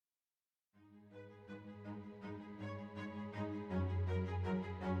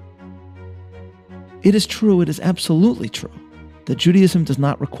It is true, it is absolutely true, that Judaism does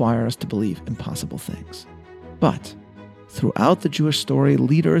not require us to believe impossible things. But throughout the Jewish story,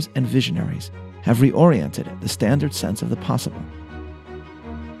 leaders and visionaries have reoriented the standard sense of the possible.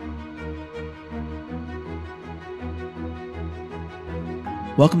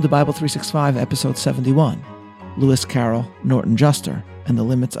 Welcome to Bible 365, Episode 71, Lewis Carroll, Norton Juster, and the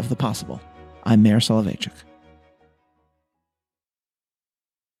Limits of the Possible. I'm Meir Soloveichik.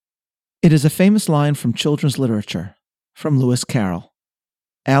 It is a famous line from children's literature, from Lewis Carroll.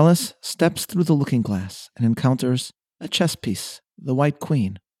 Alice steps through the looking glass and encounters a chess piece, the White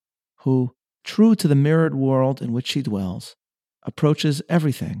Queen, who, true to the mirrored world in which she dwells, approaches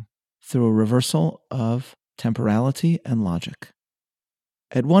everything through a reversal of temporality and logic.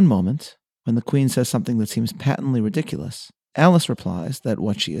 At one moment, when the Queen says something that seems patently ridiculous, Alice replies that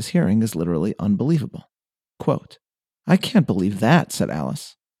what she is hearing is literally unbelievable. Quote, "I can't believe that," said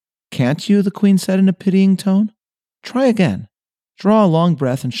Alice. "Can't you?" the Queen said in a pitying tone. "Try again. Draw a long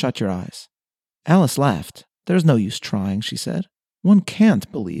breath and shut your eyes." Alice laughed. "There's no use trying," she said. "One can't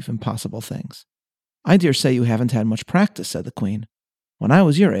believe impossible things." "I dare say you haven't had much practice," said the Queen. "When I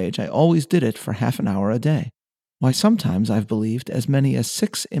was your age, I always did it for half an hour a day. Why, sometimes I've believed as many as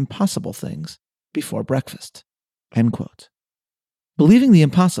 6 impossible things before breakfast." End quote. Believing the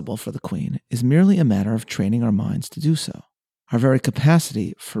impossible for the Queen is merely a matter of training our minds to do so. Our very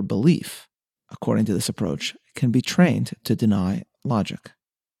capacity for belief, according to this approach, can be trained to deny logic.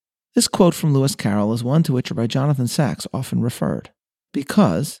 This quote from Lewis Carroll is one to which Rabbi Jonathan Sacks often referred,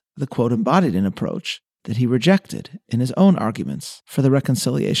 because the quote embodied an approach that he rejected in his own arguments for the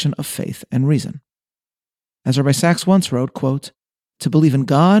reconciliation of faith and reason. As Rabbi Sacks once wrote, quote, "To believe in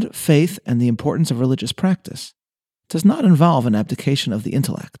God, faith, and the importance of religious practice does not involve an abdication of the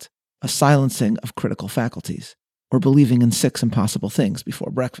intellect, a silencing of critical faculties, or believing in 6 impossible things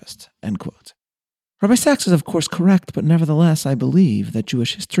before breakfast." End quote. Rabbi Sacks is of course correct, but nevertheless I believe that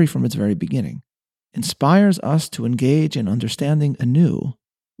Jewish history from its very beginning inspires us to engage in understanding anew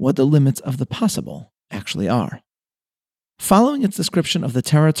what the limits of the possible actually are. Following its description of the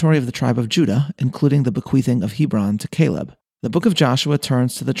territory of the tribe of Judah, including the bequeathing of Hebron to Caleb, the book of Joshua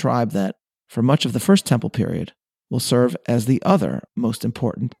turns to the tribe that, for much of the First Temple period, will serve as the other most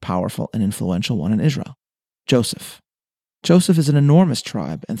important, powerful, and influential one in Israel, Joseph. Joseph is an enormous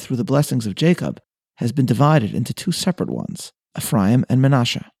tribe, and through the blessings of Jacob, has been divided into 2 separate ones, Ephraim and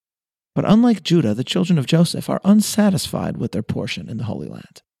Manasseh. But unlike Judah, the children of Joseph are unsatisfied with their portion in the Holy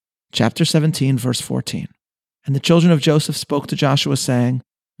Land. Chapter 17, verse 14. "And the children of Joseph spoke to Joshua, saying,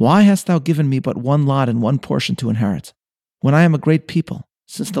 Why hast thou given me but 1 lot and 1 portion to inherit, when I am a great people,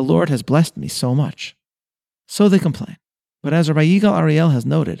 since the Lord has blessed me so much?" So they complain. But as Rabbi Yigal Ariel has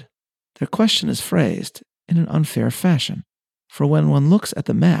noted, their question is phrased in an unfair fashion. For when one looks at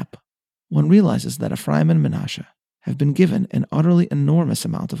the map, one realizes that Ephraim and Manasseh have been given an utterly enormous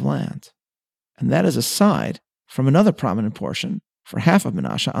amount of land. And that is aside from another prominent portion for half of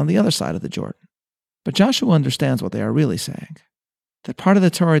Manasseh on the other side of the Jordan. But Joshua understands what they are really saying, that part of the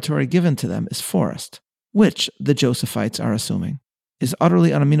territory given to them is forest, which, the Josephites are assuming, is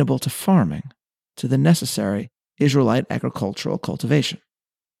utterly unamenable to farming, to the necessary Israelite agricultural cultivation.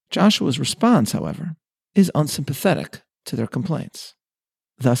 Joshua's response, however, is unsympathetic to their complaints.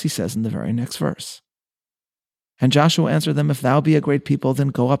 Thus he says in the very next verse, "And Joshua answered them, If thou be a great people, then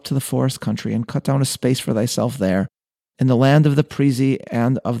go up to the forest country, and cut down a space for thyself there, in the land of the Perizi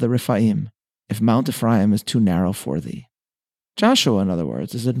and of the Rephaim, if Mount Ephraim is too narrow for thee." Joshua, in other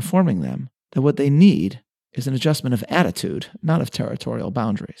words, is informing them that what they need is an adjustment of attitude, not of territorial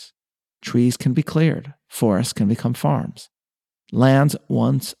boundaries. Trees can be cleared, forests can become farms. Lands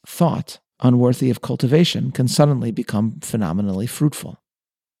once thought unworthy of cultivation can suddenly become phenomenally fruitful.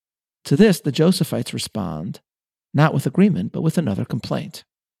 To this, the Josephites respond, not with agreement, but with another complaint.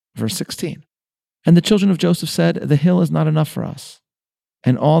 Verse 16, "And the children of Joseph said, The hill is not enough for us.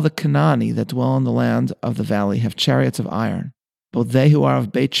 And all the Canaani that dwell in the land of the valley have chariots of iron, both they who are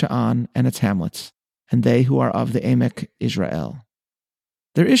of Beit Sha'an and its hamlets, and they who are of the Emek Israel."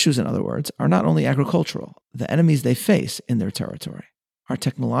 Their issues, in other words, are not only agricultural. The enemies they face in their territory are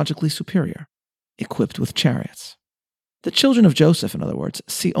technologically superior, equipped with chariots. The children of Joseph, in other words,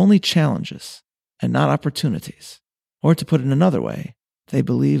 see only challenges and not opportunities. Or to put it another way, they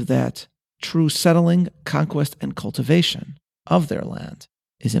believe that true settling, conquest, and cultivation of their land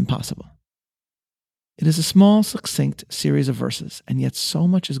is impossible. It is a small, succinct series of verses, and yet so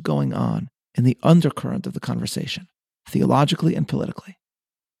much is going on in the undercurrent of the conversation, theologically and politically.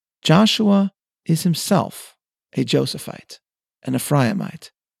 Joshua is himself a Josephite, an Ephraimite.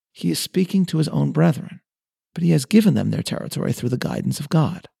 He is speaking to his own brethren, but he has given them their territory through the guidance of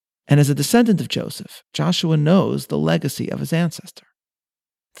God. And as a descendant of Joseph, Joshua knows the legacy of his ancestor.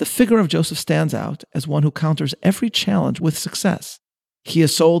 The figure of Joseph stands out as one who counters every challenge with success. He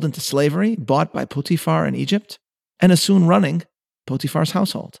is sold into slavery, bought by Potiphar in Egypt, and is soon running Potiphar's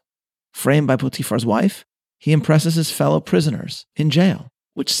household. Framed by Potiphar's wife, he impresses his fellow prisoners in jail,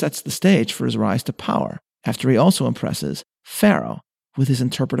 which sets the stage for his rise to power, after he also impresses Pharaoh with his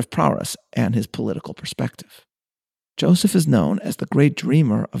interpretive prowess and his political perspective. Joseph is known as the great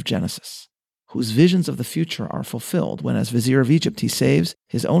dreamer of Genesis, whose visions of the future are fulfilled when, as vizier of Egypt, he saves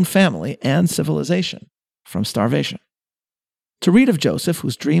his own family and civilization from starvation. To read of Joseph,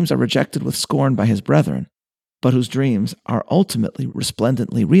 whose dreams are rejected with scorn by his brethren, but whose dreams are ultimately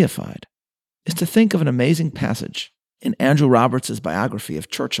resplendently reified, is to think of an amazing passage in Andrew Roberts' biography of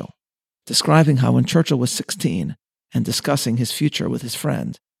Churchill, describing how when Churchill was 16 and discussing his future with his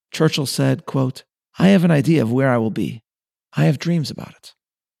friend, Churchill said, quote, "I have an idea of where I will be. I have dreams about it."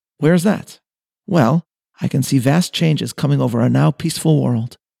 Where's that? Well, I can see vast changes coming over a now peaceful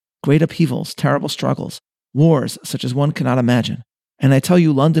world, great upheavals, terrible struggles, wars such as one cannot imagine. And I tell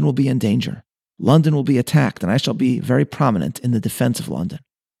you, London will be in danger. London will be attacked, and I shall be very prominent in the defense of London.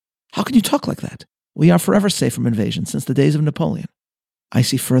 How can you talk like that? We are forever safe from invasion since the days of Napoleon. I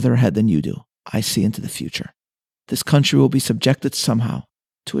see further ahead than you do. I see into the future. This country will be subjected somehow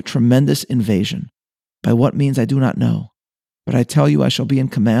to a tremendous invasion. By what means I do not know. But I tell you, I shall be in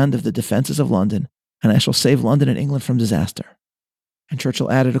command of the defenses of London, and I shall save London and England from disaster. And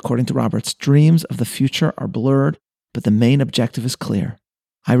Churchill added, according to Roberts, dreams of the future are blurred, but the main objective is clear.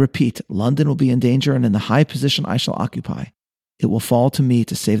 I repeat, London will be in danger, and in the high position I shall occupy, it will fall to me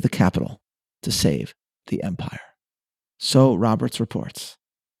to save the capital, to save the empire. So Roberts reports,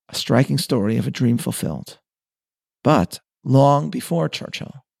 a striking story of a dream fulfilled. But long before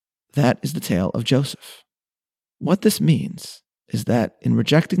Churchill, that is the tale of Joseph. What this means is that in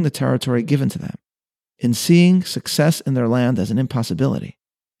rejecting the territory given to them, in seeing success in their land as an impossibility,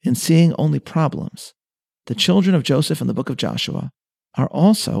 in seeing only problems, the children of Joseph in the book of Joshua are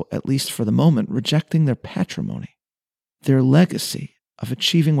also, at least for the moment, rejecting their patrimony, their legacy of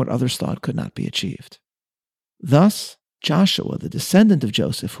achieving what others thought could not be achieved. Thus, Joshua, the descendant of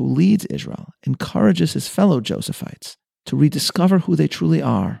Joseph who leads Israel, encourages his fellow Josephites to rediscover who they truly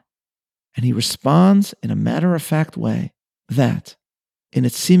are, and he responds in a matter-of-fact way that, in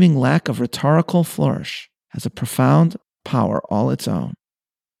its seeming lack of rhetorical flourish, has a profound power all its own.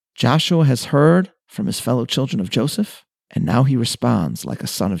 Joshua has heard from his fellow children of Joseph, and now he responds like a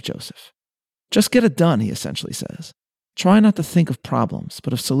son of Joseph. Just get it done, he essentially says. Try not to think of problems,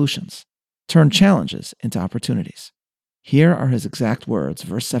 but of solutions. Turn challenges into opportunities. Here are his exact words,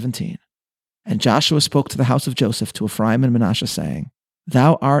 verse 17. And Joshua spoke to the house of Joseph, to Ephraim and Manasseh, saying,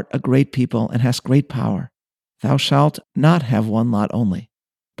 Thou art a great people and hast great power. Thou shalt not have one lot only,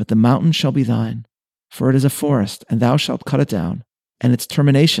 but the mountain shall be thine. For it is a forest, and thou shalt cut it down, and its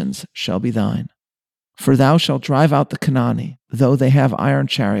terminations shall be thine. For thou shalt drive out the Canaani, though they have iron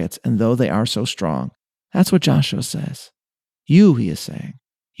chariots, and though they are so strong. That's what Joshua says. You, he is saying,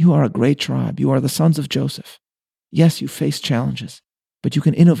 you are a great tribe. You are the sons of Joseph. Yes, you face challenges, but you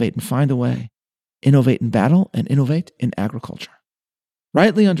can innovate and find a way. Innovate in battle and innovate in agriculture.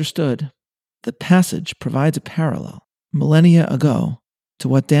 Rightly understood, the passage provides a parallel, millennia ago, to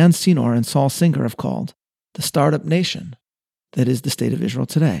what Dan Senor and Saul Singer have called the startup nation that is the state of Israel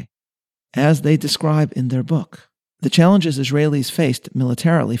today. As they describe in their book, the challenges Israelis faced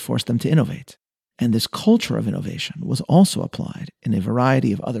militarily forced them to innovate, and this culture of innovation was also applied in a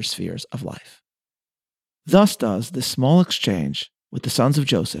variety of other spheres of life. Thus does this small exchange with the sons of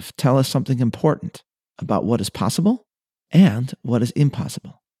Joseph tell us something important about what is possible and what is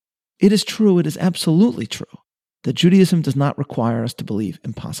impossible. It is true, it is absolutely true, that Judaism does not require us to believe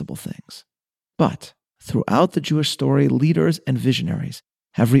impossible things. But throughout the Jewish story, leaders and visionaries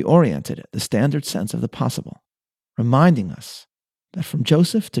have reoriented the standard sense of the possible, reminding us that from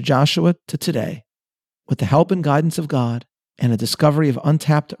Joseph to Joshua to today, with the help and guidance of God and a discovery of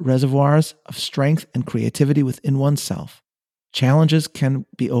untapped reservoirs of strength and creativity within oneself, challenges can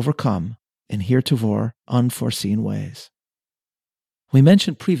be overcome in heretofore unforeseen ways. We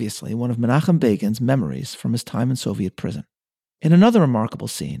mentioned previously one of Menachem Begin's memories from his time in Soviet prison. In another remarkable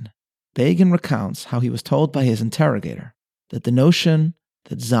scene, Begin recounts how he was told by his interrogator that the notion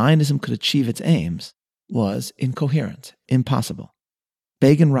that Zionism could achieve its aims was incoherent, impossible.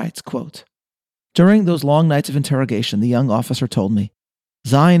 Begin writes, quote, During those long nights of interrogation, the young officer told me,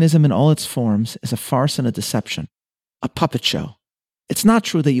 Zionism in all its forms is a farce and a deception, a puppet show. It's not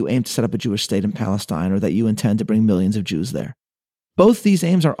true that you aim to set up a Jewish state in Palestine or that you intend to bring millions of Jews there. Both these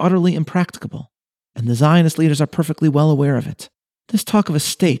aims are utterly impracticable, and the Zionist leaders are perfectly well aware of it. This talk of a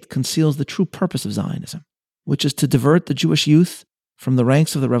state conceals the true purpose of Zionism, which is to divert the Jewish youth from the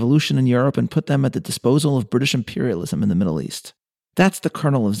ranks of the revolution in Europe and put them at the disposal of British imperialism in the Middle East. That's the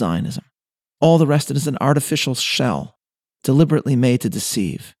kernel of Zionism. All the rest is an artificial shell, deliberately made to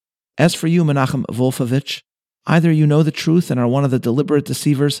deceive. As for you, Menachem Wolfowitz, either you know the truth and are one of the deliberate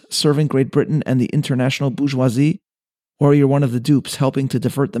deceivers serving Great Britain and the international bourgeoisie, or you're one of the dupes helping to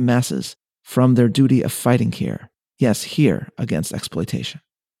divert the masses from their duty of fighting here. Yes, here against exploitation.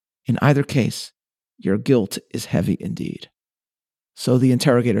 In either case, your guilt is heavy indeed. So the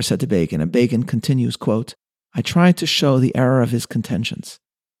interrogator said to Begin, and Begin continues, quote, I tried to show the error of his contentions,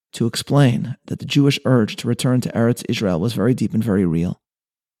 to explain that the Jewish urge to return to Eretz Israel was very deep and very real.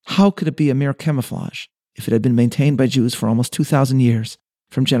 How could it be a mere camouflage if it had been maintained by Jews for almost 2,000 years,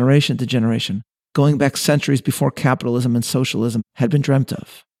 from generation to generation, going back centuries before capitalism and socialism had been dreamt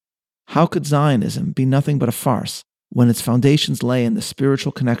of? How could Zionism be nothing but a farce when its foundations lay in the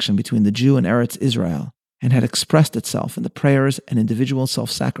spiritual connection between the Jew and Eretz Israel and had expressed itself in the prayers and individual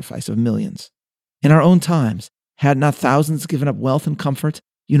self-sacrifice of millions? In our own times, had not thousands given up wealth and comfort,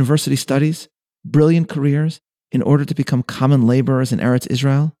 university studies, brilliant careers, in order to become common laborers in Eretz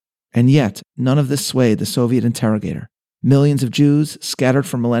Israel? And yet, none of this swayed the Soviet interrogator. Millions of Jews, scattered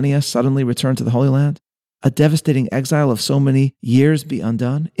for millennia, suddenly returned to the Holy Land? A devastating exile of so many years be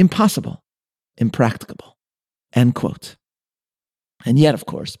undone? Impossible. Impracticable. End quote. And yet, of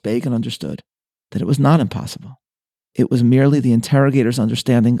course, Begin understood that it was not impossible. It was merely the interrogator's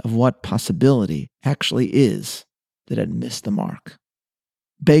understanding of what possibility actually is that had missed the mark.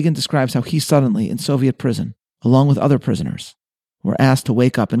 Begin describes how he suddenly, in Soviet prison, along with other prisoners, were asked to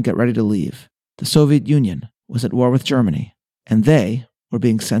wake up and get ready to leave. The Soviet Union was at war with Germany, and they were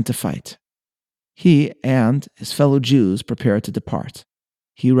being sent to fight. He and his fellow Jews prepared to depart.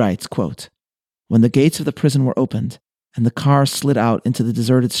 He writes, quote, when the gates of the prison were opened and the car slid out into the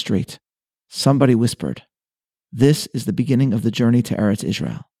deserted street, somebody whispered, this is the beginning of the journey to Eretz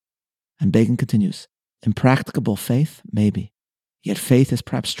Israel. And Begin continues, impracticable faith? Maybe. Yet faith is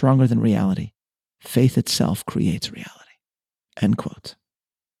perhaps stronger than reality. Faith itself creates reality. End quote.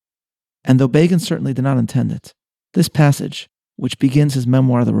 And though Begin certainly did not intend it, this passage, which begins his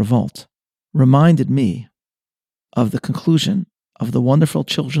memoir, The Revolt, reminded me of the conclusion of the wonderful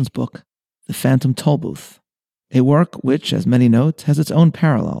children's book, The Phantom Tollbooth, a work which, as many note, has its own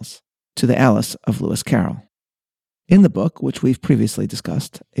parallels to the Alice of Lewis Carroll. In the book, which we've previously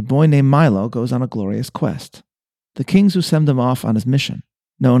discussed, a boy named Milo goes on a glorious quest. The kings who send him off on his mission,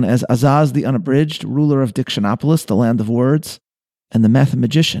 known as Azaz the Unabridged, ruler of Dictionopolis, the land of words, and the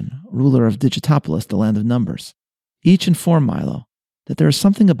Mathemagician, ruler of Digitopolis, the land of numbers, each inform Milo that there is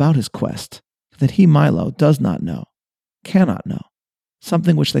something about his quest that he, Milo, does not know, cannot know,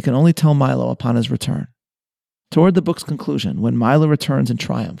 something which they can only tell Milo upon his return. Toward the book's conclusion, when Milo returns in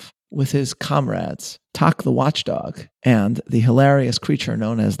triumph with his comrades, Tak the Watchdog, and the hilarious creature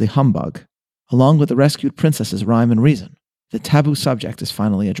known as the Humbug, along with the rescued princesses Rhyme and Reason, the taboo subject is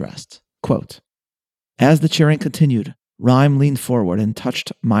finally addressed. Quote, as the cheering continued, Rhyme leaned forward and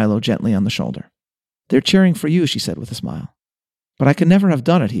touched Milo gently on the shoulder. They're cheering for you, she said with a smile. But I could never have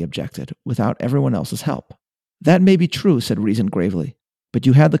done it, he objected, without everyone else's help. That may be true, said Reason gravely, but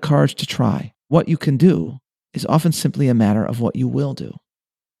you had the courage to try. What you can do is often simply a matter of what you will do.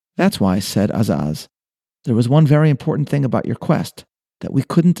 That's why, said Azaz, there was one very important thing about your quest that we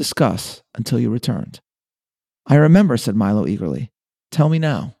couldn't discuss until you returned. I remember, said Milo eagerly. Tell me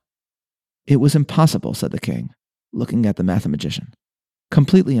now. It was impossible, said the king, looking at the Mathemagician.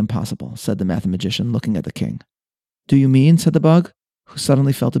 Completely impossible, said the Mathemagician, looking at the king. Do you mean, said the bug, who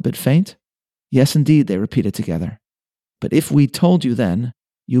suddenly felt a bit faint. Yes, indeed, they repeated together. But if we'd told you then,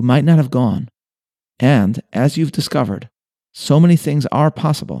 you might not have gone. And, as you've discovered, so many things are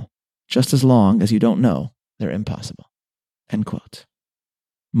possible, just as long as you don't know they're impossible. End quote.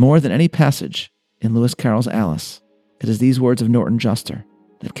 More than any passage in Lewis Carroll's Alice, it is these words of Norton Juster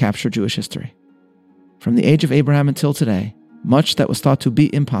that capture Jewish history. From the age of Abraham until today, much that was thought to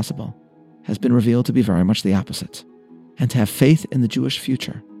be impossible has been revealed to be very much the opposite. And to have faith in the Jewish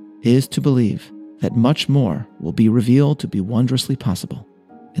future is to believe that much more will be revealed to be wondrously possible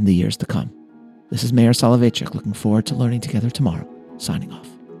in the years to come. This is Meir Soloveichik, looking forward to learning together tomorrow, signing off.